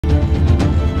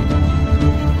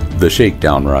The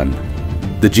Shakedown Run.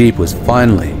 The Jeep was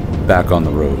finally back on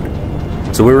the road.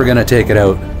 So we were going to take it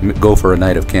out, go for a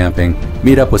night of camping,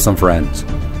 meet up with some friends.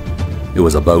 It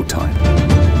was about time.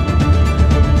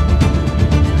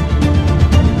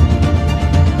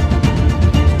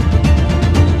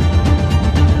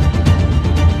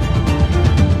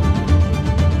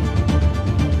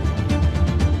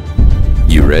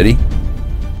 You ready?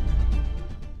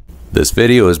 This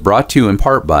video is brought to you in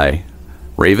part by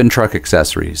Raven Truck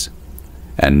Accessories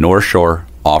and North Shore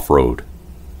Off-Road.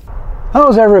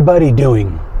 How's everybody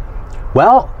doing?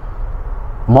 Well,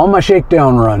 I'm on my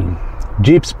shakedown run.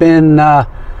 Jeep's been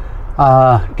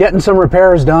getting some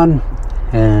repairs done,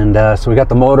 and so we got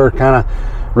the motor kind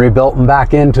of rebuilt and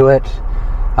back into it.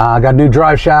 Got a new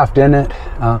drive shaft in it.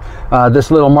 This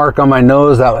little mark on my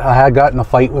nose that I had got in a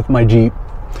fight with my Jeep.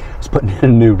 I was putting in a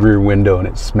new rear window and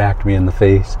it smacked me in the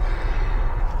face.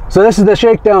 So this is the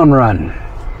shakedown run.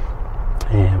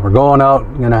 And we're going out,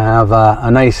 gonna have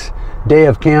a nice day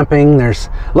of camping.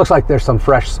 Looks like there's some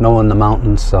fresh snow in the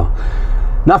mountains, so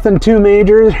nothing too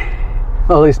major,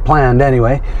 well, at least planned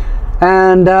anyway.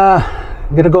 And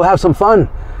gonna go have some fun.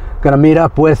 Gonna meet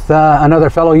up with another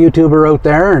fellow YouTuber out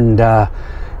there, and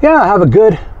yeah, have a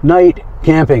good night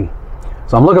camping.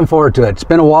 So I'm looking forward to it. It's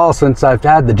been a while since I've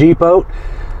had the Jeep out,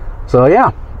 so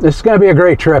yeah, this is gonna be a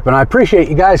great trip, and I appreciate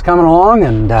you guys coming along,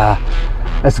 and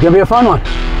this is gonna be a fun one.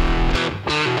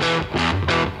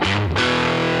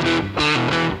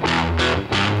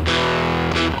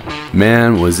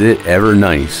 Man, was it ever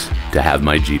nice to have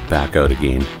my Jeep back out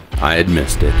again. I had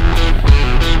missed it.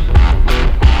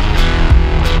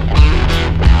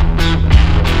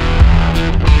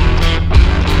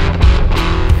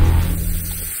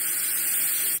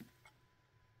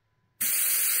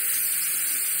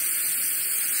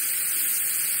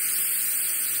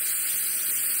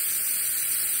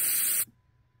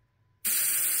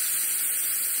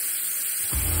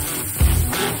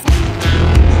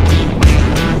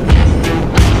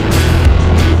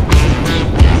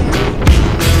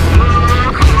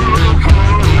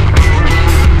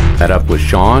 Met up with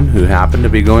Sean, who happened to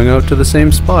be going out to the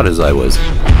same spot as I was.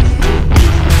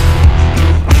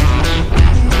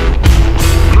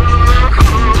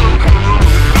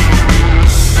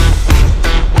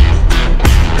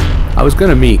 I was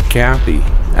going to meet Cappy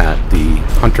at the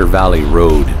Hunter Valley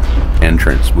Road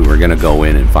entrance. We were going to go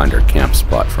in and find our camp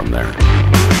spot from there.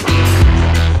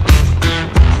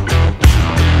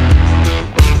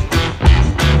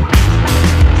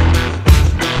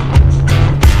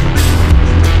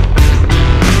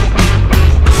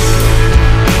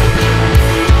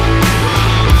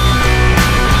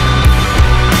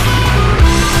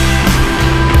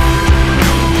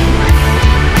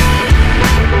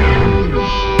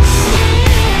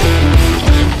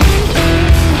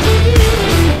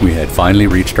 We had finally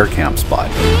reached our camp spot.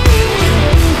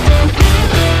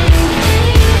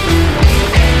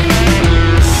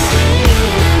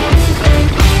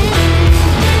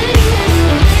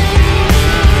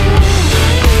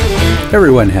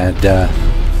 Everyone had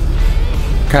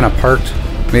kind of parked,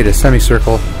 made a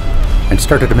semicircle, and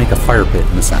started to make a fire pit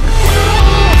in the center.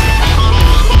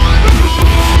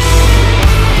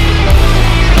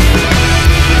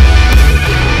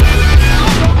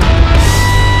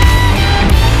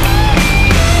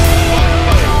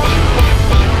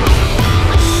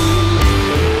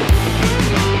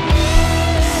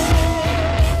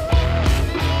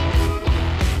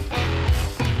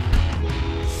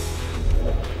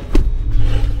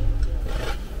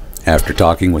 After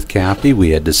talking with Cappy,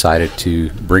 we had decided to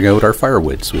bring out our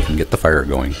firewood so we can get the fire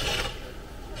going.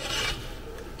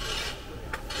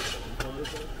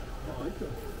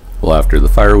 Well, after the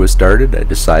fire was started, I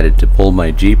decided to pull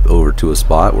my Jeep over to a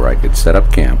spot where I could set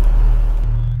up camp.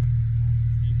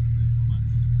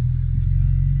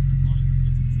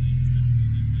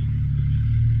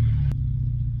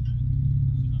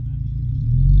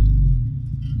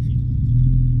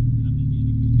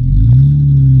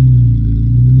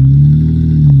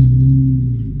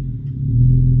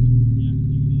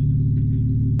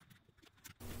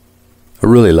 I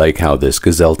really like how this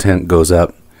gazelle tent goes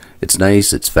up. It's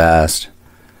nice, it's fast,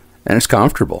 and it's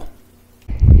comfortable.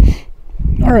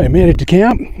 Alright, made it to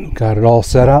camp. Got it all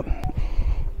set up.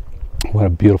 What a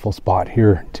beautiful spot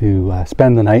here to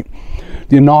spend the night.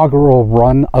 The inaugural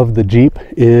run of the Jeep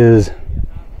is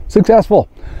successful.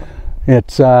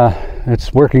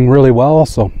 It's working really well,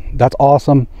 so that's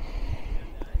awesome.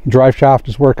 Drive shaft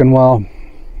is working well.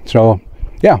 So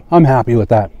yeah, I'm happy with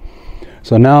that.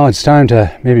 So now it's time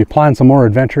to maybe plan some more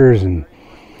adventures and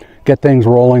get things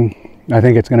rolling. I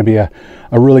think it's going to be a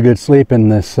really good sleep in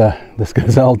this this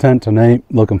gazelle tent tonight.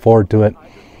 Looking forward to it.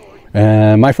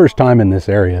 And my first time in this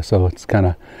area, so it's kind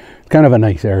of a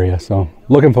nice area. So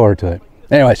looking forward to it.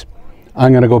 Anyways,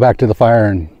 I'm gonna go back to the fire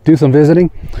and do some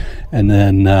visiting, and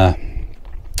then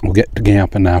we'll get to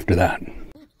camping after that.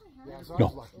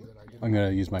 Go. I'm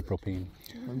gonna use my propane.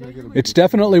 It's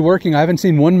definitely working. I haven't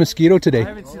seen one mosquito today. I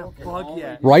haven't seen a bug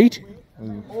yet. Right?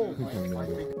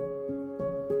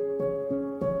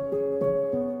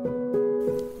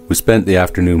 We spent the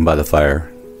afternoon by the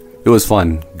fire. It was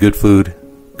fun. Good food,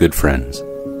 good friends.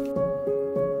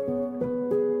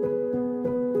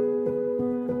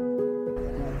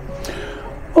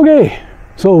 Okay,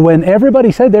 so when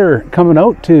everybody said they were coming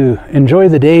out to enjoy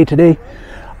the day today,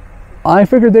 I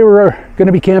figured they were going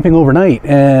to be camping overnight,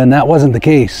 and that wasn't the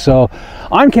case. So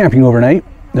I'm camping overnight.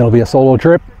 It'll be a solo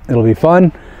trip. It'll be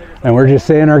fun, and we're just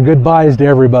saying our goodbyes to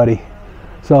everybody.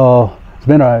 So it's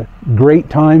been a great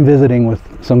time visiting with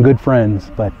some good friends,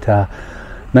 but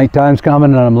nighttime's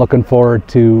coming, and I'm looking forward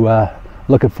to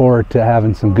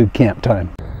having some good camp time.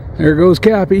 There goes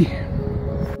Cappy.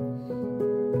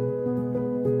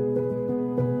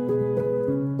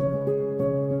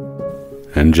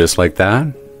 And just like that,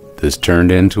 this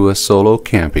turned into a solo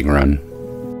camping run.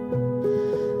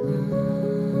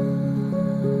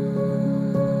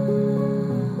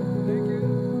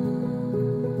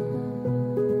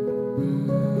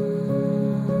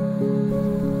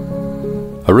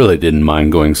 I really didn't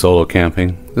mind going solo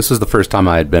camping. This was the first time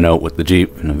I had been out with the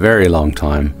Jeep in a very long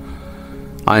time.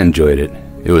 I enjoyed it.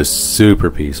 It was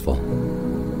super peaceful.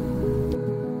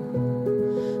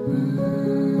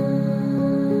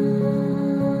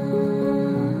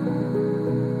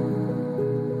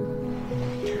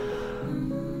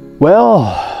 Well,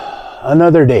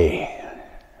 another day.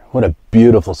 What a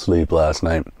beautiful sleep last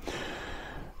night.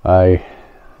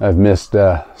 I've missed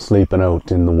sleeping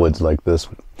out in the woods like this.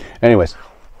 Anyways,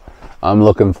 I'm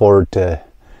looking forward to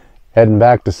heading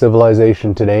back to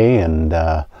civilization today and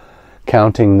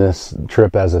counting this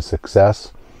trip as a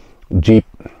success. Jeep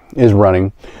is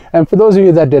running, and for those of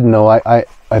you that didn't know,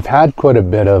 I've had quite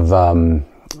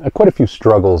a few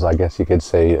struggles, I guess you could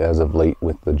say, as of late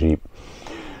with the Jeep.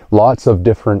 Lots of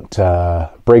different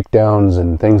breakdowns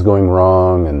and things going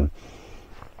wrong, and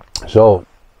so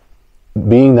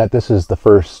being that this is the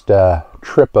first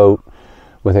trip out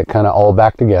with it kind of all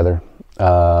back together,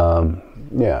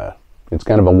 yeah, it's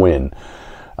kind of a win.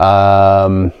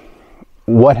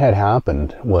 What had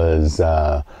happened was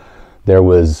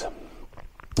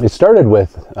it started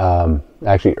with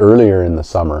actually earlier in the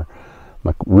summer.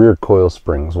 My rear coil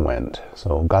springs went,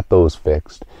 so got those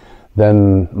fixed.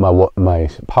 Then my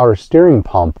power steering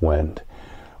pump went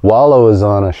while I was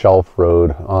on a shelf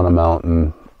road on a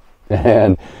mountain,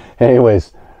 and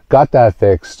anyways, got that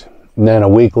fixed. And then a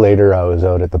week later I was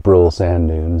out at the Brule Sand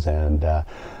Dunes, and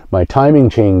my timing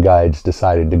chain guides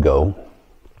decided to go,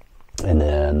 and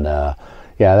then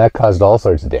yeah, that caused all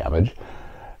sorts of damage.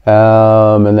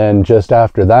 And then just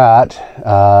after that,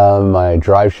 my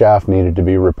drive shaft needed to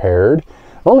be repaired.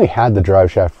 I only had the drive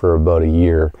shaft for about a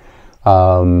year.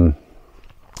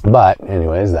 But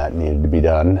anyways, that needed to be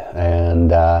done,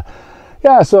 and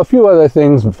yeah, so a few other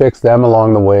things, fixed them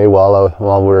along the way while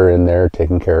we were in there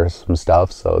taking care of some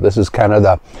stuff. So this is kind of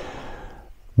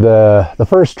the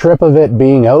first trip of it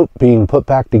being put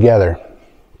back together.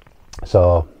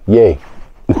 So yay.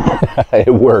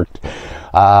 It worked.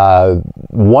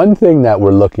 One thing that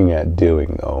we're looking at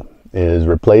doing though is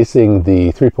replacing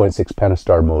the 3.6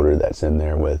 Pentastar motor that's in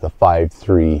there with a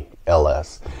 5.3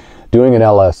 LS, doing an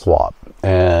LS swap.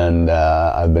 And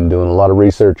I've been doing a lot of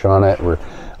research on it.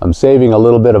 I'm saving a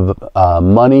little bit of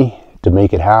money to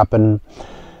make it happen,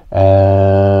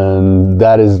 and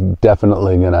that is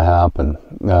definitely going to happen.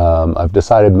 I've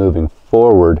decided moving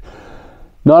forward,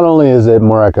 not only is it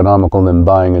more economical than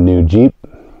buying a new Jeep,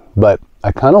 but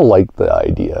I kind of like the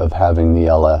idea of having the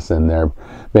LS in there.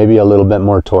 Maybe a little bit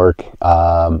more torque,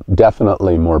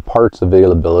 definitely more parts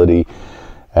availability.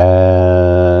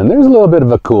 And there's a little bit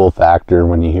of a cool factor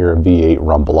when you hear a V8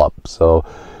 rumble up. So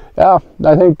yeah,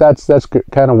 I think that's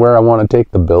kind of where I want to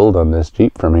take the build on this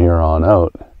Jeep from here on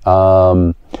out.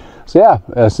 So yeah,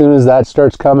 as soon as that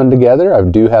starts coming together, I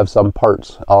do have some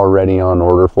parts already on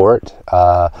order for it.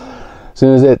 As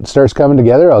soon as it starts coming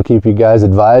together, I'll keep you guys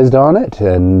advised on it,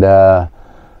 and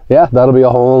yeah, that'll be a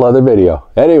whole other video.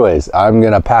 Anyways, I'm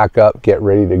gonna pack up, get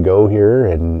ready to go here,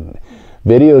 and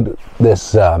video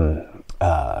this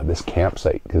this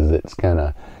campsite, because it's kind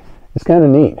of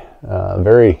neat.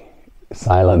 Very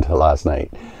silent last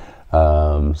night,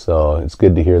 so it's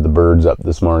good to hear the birds up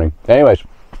this morning. Anyways,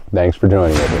 thanks for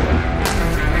joining everyone.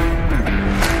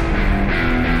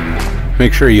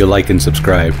 Make sure you like and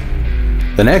subscribe.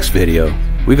 The next video,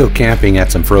 we go camping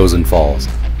at some frozen falls.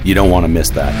 You don't want to miss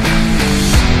that.